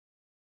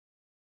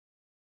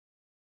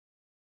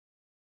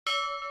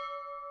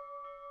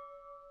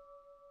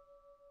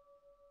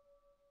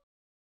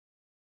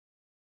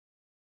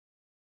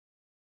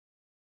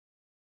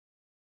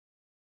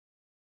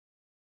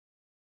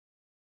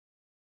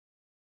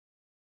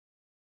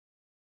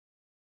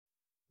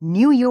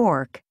New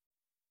York.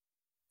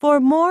 For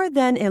more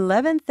than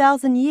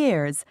 11,000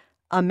 years,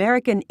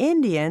 American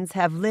Indians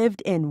have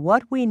lived in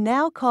what we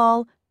now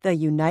call the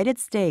United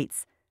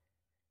States.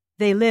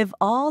 They live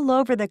all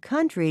over the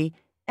country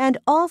and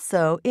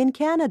also in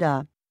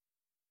Canada.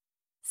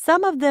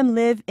 Some of them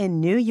live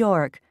in New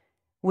York,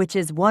 which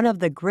is one of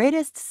the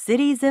greatest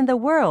cities in the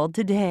world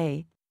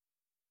today.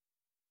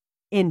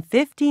 In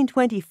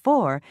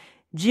 1524,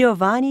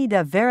 Giovanni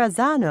da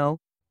Verrazzano,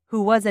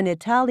 who was an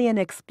Italian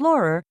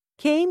explorer,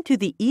 came to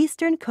the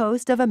eastern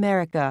coast of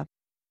America.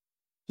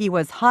 He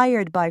was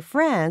hired by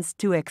France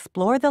to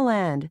explore the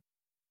land.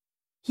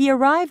 He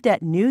arrived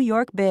at New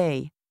York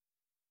Bay.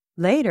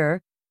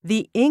 Later,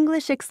 the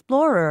English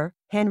explorer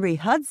Henry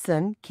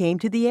Hudson came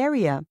to the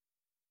area.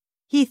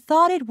 He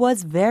thought it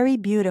was very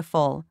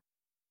beautiful.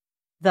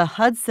 The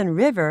Hudson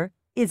River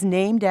is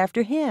named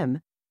after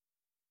him.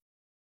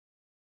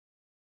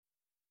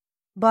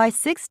 By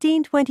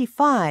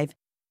 1625,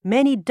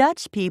 many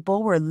Dutch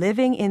people were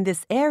living in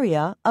this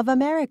area of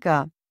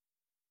America.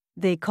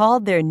 They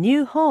called their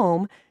new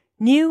home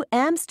New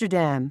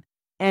Amsterdam,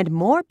 and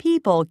more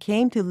people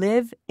came to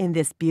live in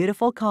this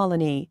beautiful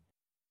colony.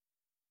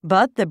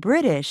 But the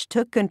British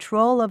took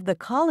control of the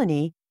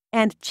colony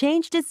and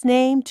changed its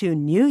name to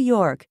New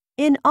York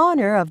in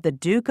honor of the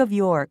Duke of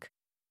York.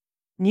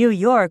 New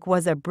York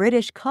was a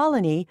British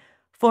colony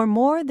for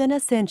more than a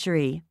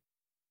century.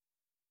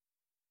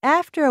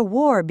 After a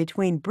war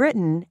between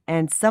Britain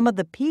and some of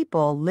the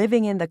people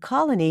living in the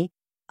colony,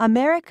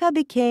 America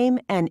became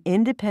an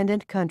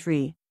independent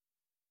country.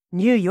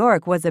 New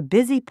York was a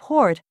busy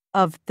port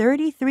of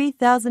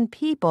 33,000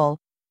 people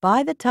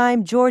by the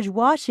time George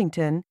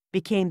Washington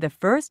became the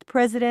first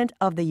president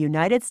of the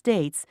United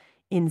States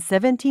in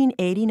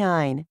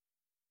 1789.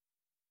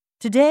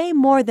 Today,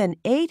 more than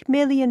 8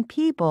 million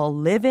people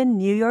live in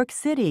New York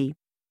City.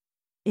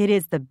 It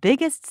is the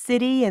biggest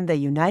city in the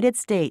United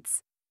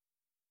States.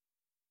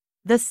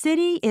 The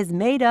city is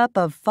made up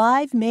of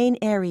 5 main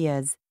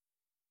areas.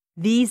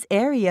 These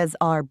areas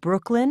are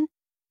Brooklyn,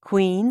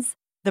 Queens,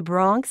 the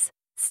Bronx,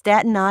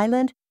 Staten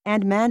Island,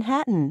 and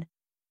Manhattan.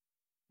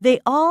 They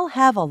all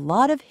have a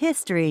lot of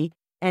history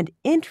and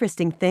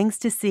interesting things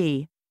to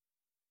see.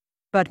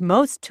 But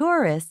most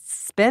tourists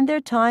spend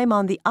their time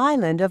on the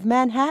island of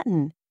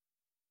Manhattan.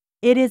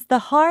 It is the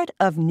heart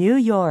of New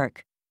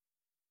York.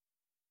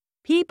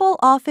 People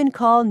often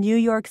call New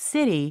York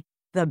City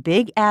the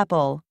Big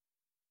Apple.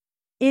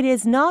 It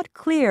is not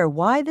clear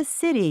why the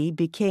city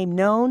became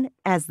known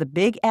as the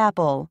Big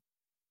Apple.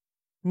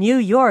 New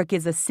York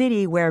is a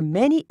city where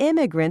many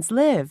immigrants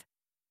live.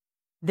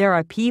 There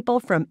are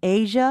people from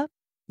Asia,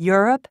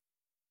 Europe,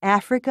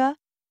 Africa,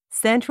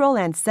 Central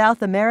and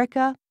South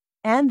America,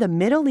 and the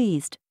Middle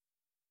East.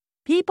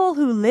 People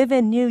who live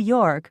in New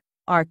York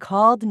are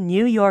called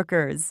New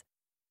Yorkers.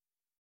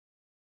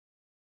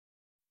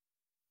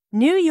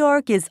 New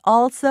York is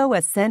also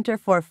a center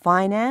for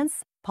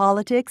finance,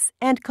 politics,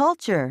 and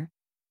culture.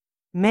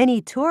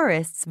 Many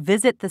tourists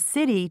visit the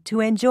city to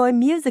enjoy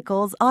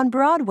musicals on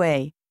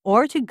Broadway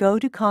or to go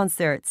to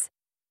concerts.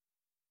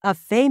 A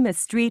famous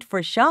street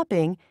for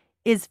shopping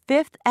is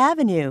Fifth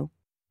Avenue,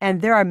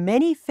 and there are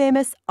many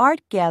famous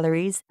art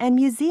galleries and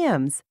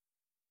museums.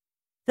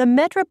 The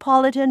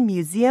Metropolitan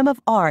Museum of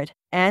Art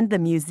and the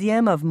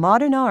Museum of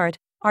Modern Art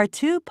are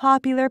 2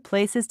 popular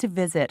places to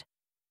visit.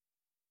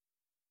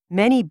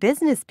 Many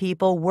business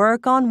people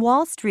work on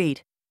Wall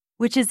Street,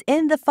 which is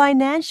in the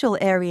financial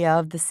area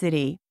of the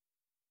city.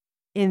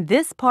 In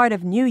this part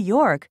of New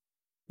York,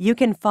 you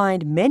can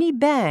find many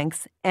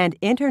banks and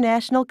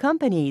international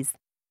companies.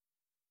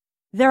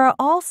 There are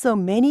also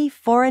many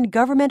foreign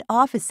government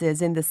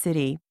offices in the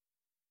city.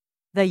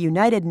 The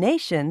United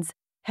Nations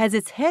has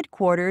its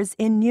headquarters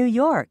in New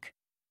York.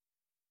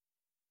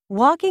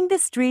 Walking the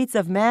streets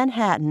of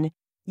Manhattan,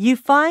 you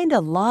find a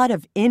lot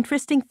of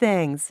interesting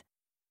things.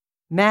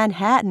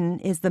 Manhattan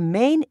is the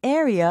main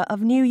area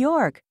of New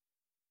York.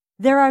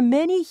 There are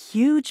many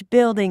huge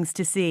buildings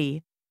to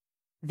see.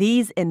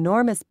 These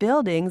enormous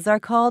buildings are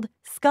called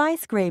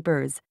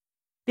skyscrapers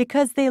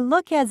because they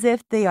look as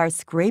if they are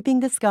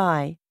scraping the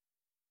sky.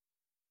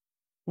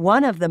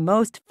 One of the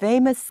most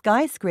famous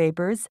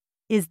skyscrapers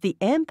is the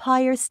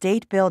Empire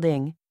State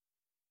Building.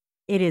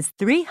 It is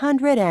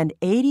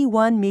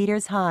 381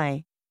 meters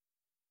high.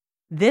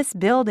 This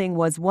building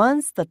was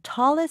once the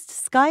tallest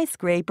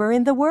skyscraper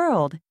in the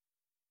world.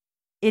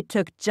 It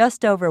took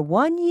just over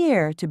 1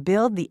 year to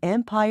build the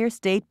Empire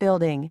State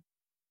Building.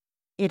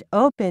 It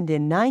opened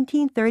in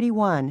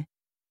 1931.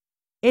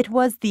 It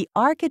was the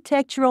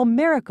architectural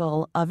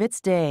miracle of its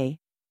day.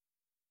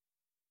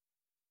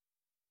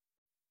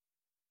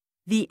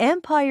 The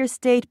Empire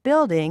State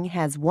Building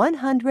has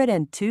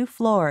 102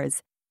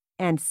 floors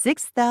and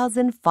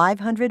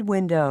 6,500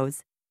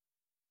 windows.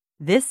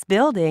 This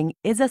building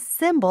is a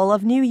symbol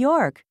of New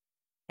York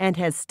and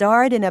has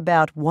starred in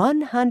about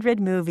 100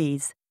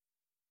 movies.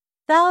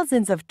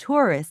 Thousands of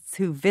tourists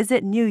who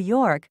visit New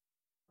York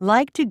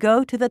like to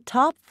go to the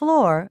top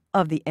floor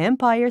of the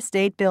Empire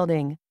State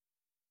Building.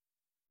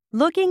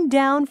 Looking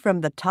down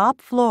from the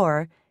top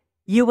floor,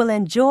 You will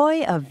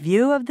enjoy a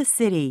view of the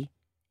city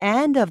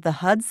and of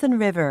the Hudson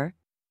River.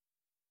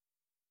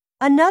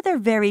 Another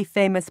very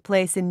famous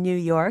place in New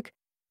York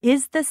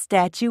is the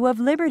Statue of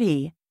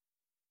Liberty.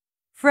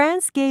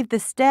 France gave the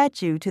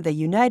statue to the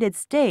United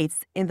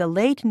States in the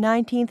late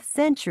 19th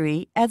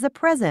century as a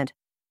present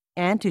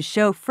and to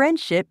show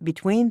friendship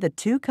between the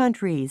two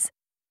countries.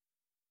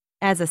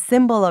 As a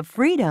symbol of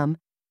freedom,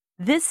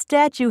 this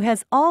statue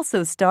has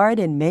also starred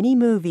in many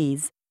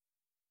movies.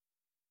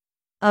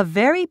 A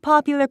very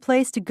popular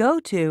place to go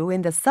to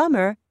in the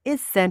summer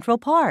is Central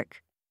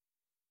Park.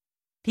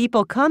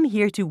 People come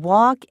here to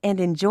walk and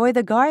enjoy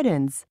the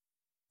gardens.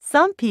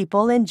 Some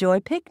people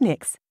enjoy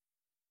picnics.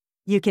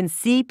 You can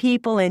see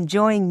people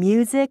enjoying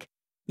music,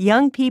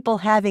 young people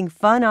having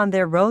fun on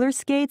their roller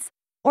skates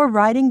or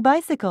riding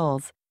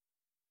bicycles.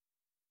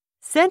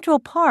 Central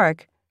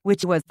Park,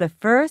 which was the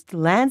first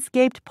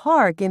landscaped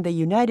park in the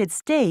United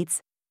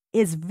States,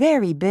 is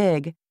very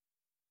big.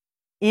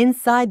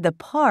 Inside the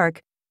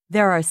park,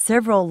 there are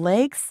several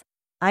lakes,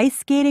 ice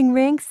skating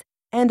rinks,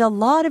 and a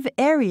lot of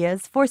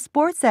areas for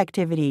sports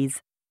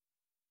activities.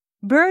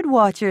 Bird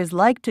watchers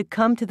like to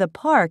come to the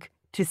park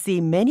to see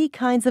many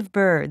kinds of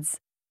birds.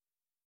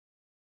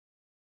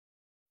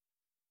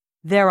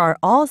 There are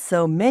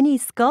also many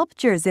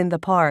sculptures in the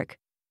park.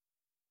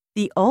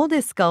 The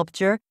oldest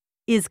sculpture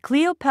is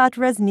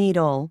Cleopatra's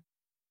Needle.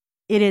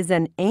 It is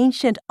an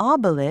ancient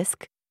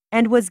obelisk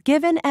and was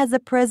given as a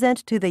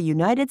present to the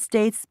United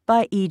States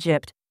by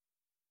Egypt.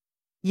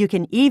 You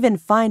can even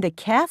find a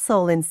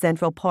castle in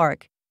Central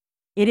Park.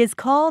 It is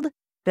called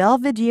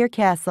Belvedere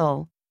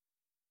Castle.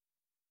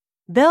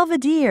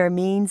 Belvedere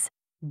means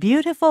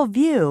beautiful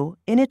view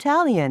in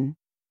Italian.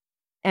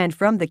 And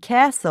from the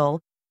castle,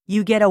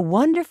 you get a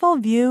wonderful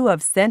view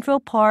of Central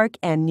Park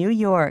and New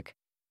York.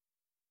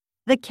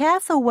 The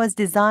castle was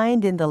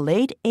designed in the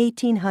late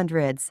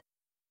 1800s.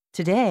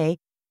 Today,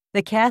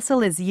 the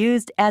castle is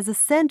used as a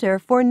center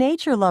for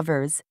nature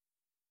lovers.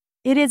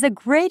 It is a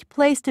great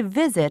place to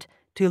visit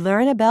to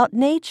learn about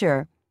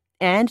nature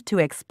and to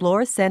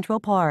explore Central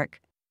Park.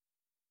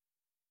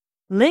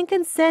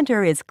 Lincoln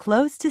Center is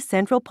close to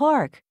Central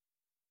Park.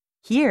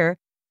 Here,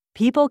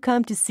 people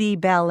come to see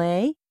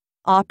ballet,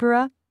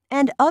 opera,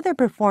 and other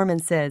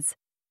performances.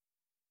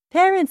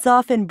 Parents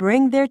often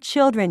bring their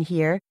children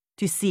here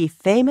to see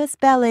famous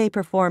ballet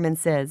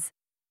performances.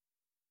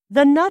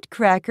 The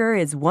Nutcracker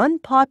is one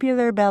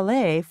popular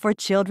ballet for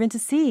children to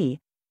see.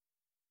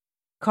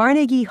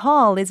 Carnegie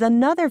Hall is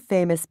another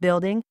famous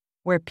building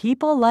where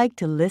people like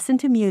to listen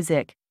to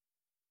music.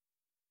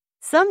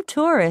 Some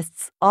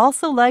tourists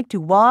also like to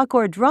walk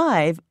or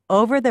drive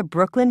over the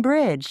Brooklyn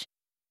Bridge.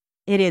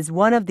 It is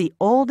one of the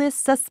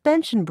oldest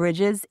suspension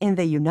bridges in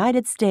the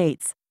United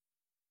States.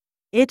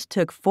 It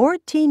took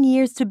 14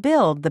 years to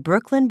build the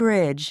Brooklyn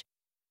Bridge.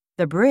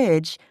 The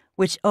bridge,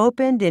 which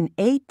opened in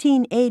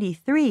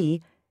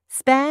 1883,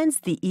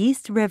 spans the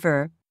East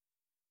River.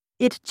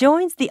 It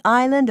joins the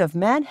island of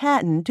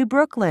Manhattan to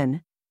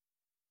Brooklyn.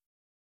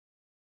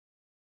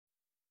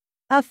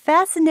 A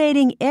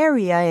fascinating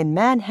area in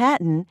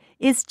Manhattan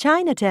is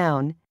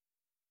Chinatown.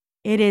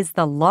 It is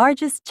the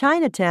largest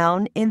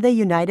Chinatown in the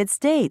United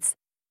States.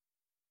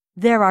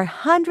 There are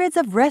hundreds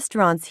of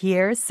restaurants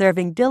here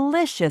serving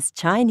delicious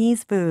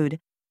Chinese food.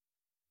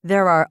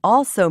 There are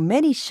also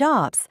many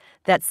shops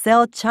that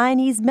sell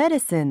Chinese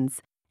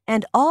medicines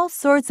and all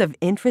sorts of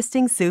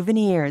interesting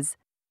souvenirs.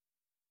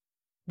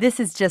 This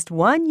is just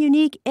one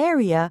unique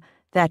area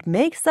that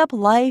makes up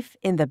life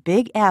in the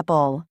Big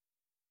Apple.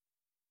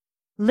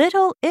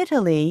 Little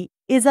Italy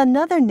is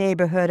another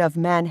neighborhood of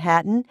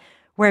Manhattan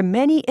where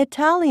many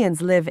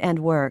Italians live and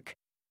work.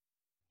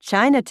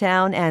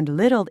 Chinatown and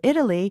Little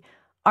Italy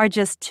are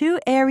just two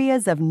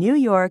areas of New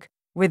York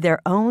with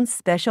their own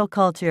special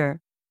culture.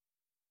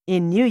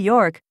 In New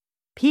York,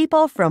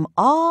 people from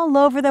all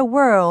over the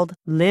world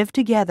live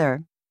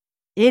together.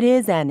 It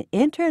is an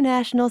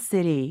international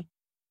city.